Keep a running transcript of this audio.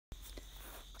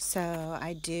So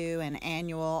I do an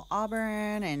annual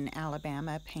Auburn and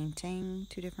Alabama painting,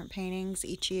 two different paintings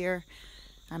each year.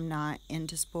 I'm not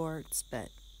into sports, but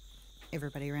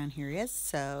everybody around here is,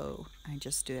 so I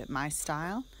just do it my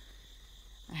style.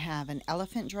 I have an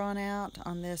elephant drawn out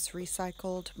on this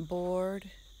recycled board,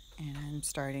 and I'm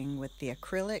starting with the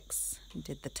acrylics. I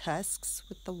did the tusks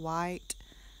with the white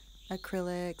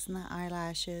acrylics and the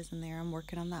eyelashes, and there I'm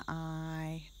working on the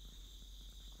eye.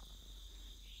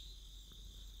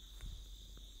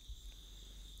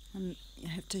 I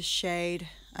have to shade.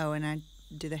 Oh, and I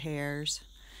do the hairs.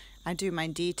 I do my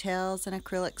details in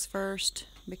acrylics first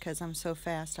because I'm so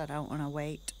fast I don't want to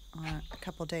wait a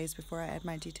couple days before I add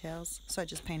my details, so I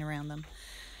just paint around them.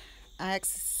 I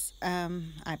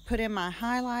put in my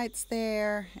highlights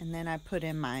there, and then I put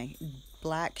in my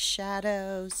black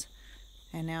shadows,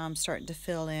 and now I'm starting to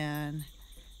fill in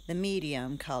the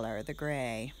medium color, the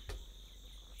gray.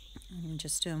 I'm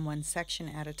just doing one section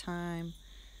at a time,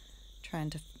 trying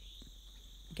to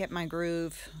get my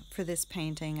groove for this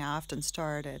painting. I often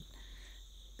start at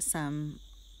some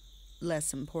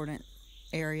less important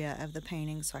area of the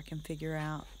painting so I can figure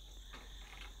out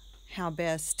how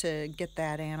best to get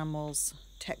that animal's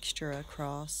texture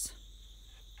across.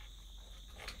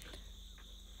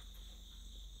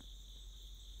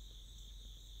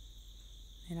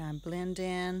 And I blend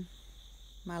in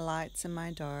my lights and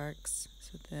my darks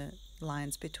so the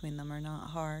lines between them are not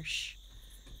harsh.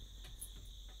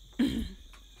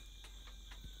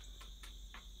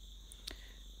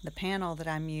 The panel that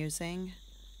I'm using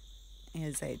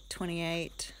is a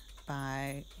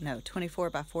 24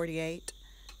 by 48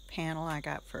 panel I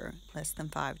got for less than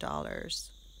 $5.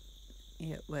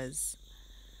 It's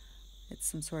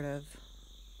some sort of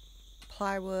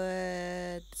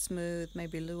plywood, smooth,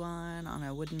 maybe Luan on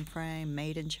a wooden frame,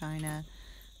 made in China.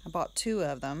 I bought two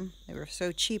of them. They were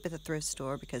so cheap at the thrift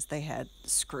store because they had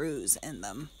screws in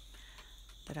them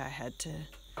that I had to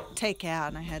take out,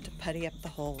 and I had to putty up the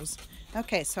holes.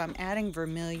 Okay, so I'm adding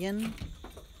vermilion,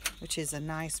 which is a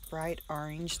nice bright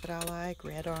orange that I like,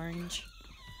 red orange.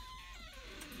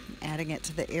 I'm adding it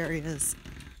to the areas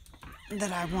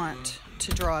that I want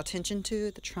to draw attention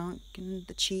to, the trunk and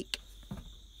the cheek.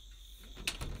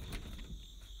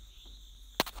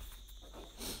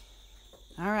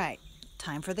 All right,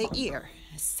 time for the ear.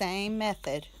 Same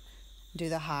method. Do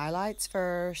the highlights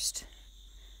first,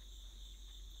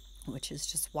 which is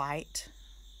just white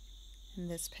in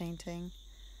this painting.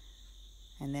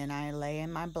 And then I lay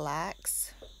in my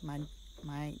blacks, my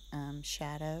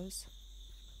shadows.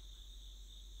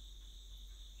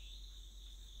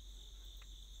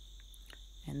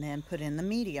 And then put in the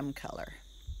medium color,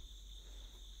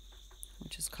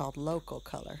 which is called local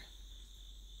color.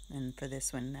 And for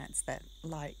this one, that's that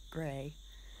light gray.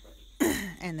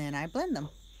 And then I blend them.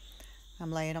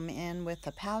 I'm laying them in with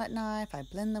a palette knife. I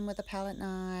blend them with a palette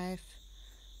knife.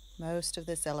 Most of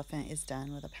this elephant is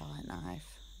done with a palette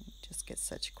knife. It just gets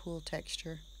such cool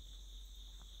texture.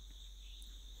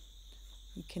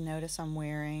 You can notice I'm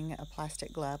wearing a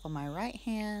plastic glove on my right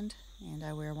hand, and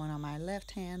I wear one on my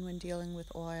left hand when dealing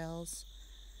with oils.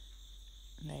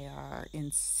 They are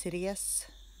insidious.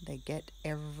 They get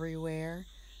everywhere.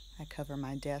 I cover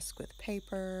my desk with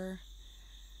paper,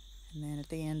 and then at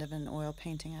the end of an oil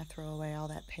painting I throw away all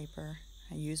that paper.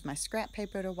 I use my scrap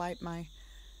paper to wipe my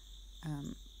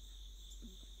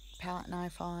palette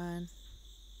knife on.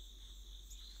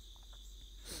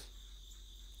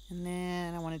 And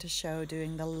then I wanted to show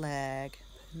doing the leg,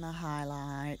 put in the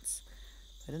highlights,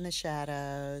 put in the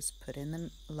shadows, put in the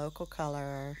local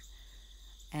color,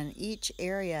 and each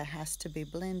area has to be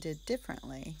blended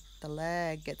differently. The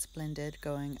leg gets blended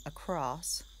going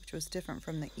across, which was different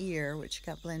from the ear, which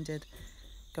got blended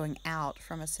going out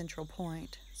from a central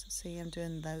point. So see, I'm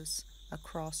doing those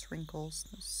across wrinkles,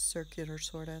 those circular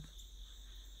sort of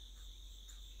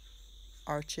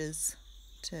arches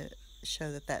to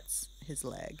show that that's his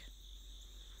leg.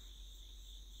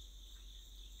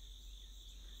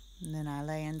 And then I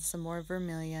lay in some more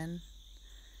vermilion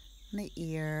in the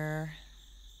ear.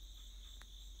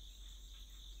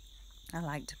 I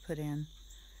like to put in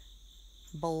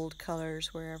bold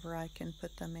colors wherever I can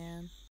put them in.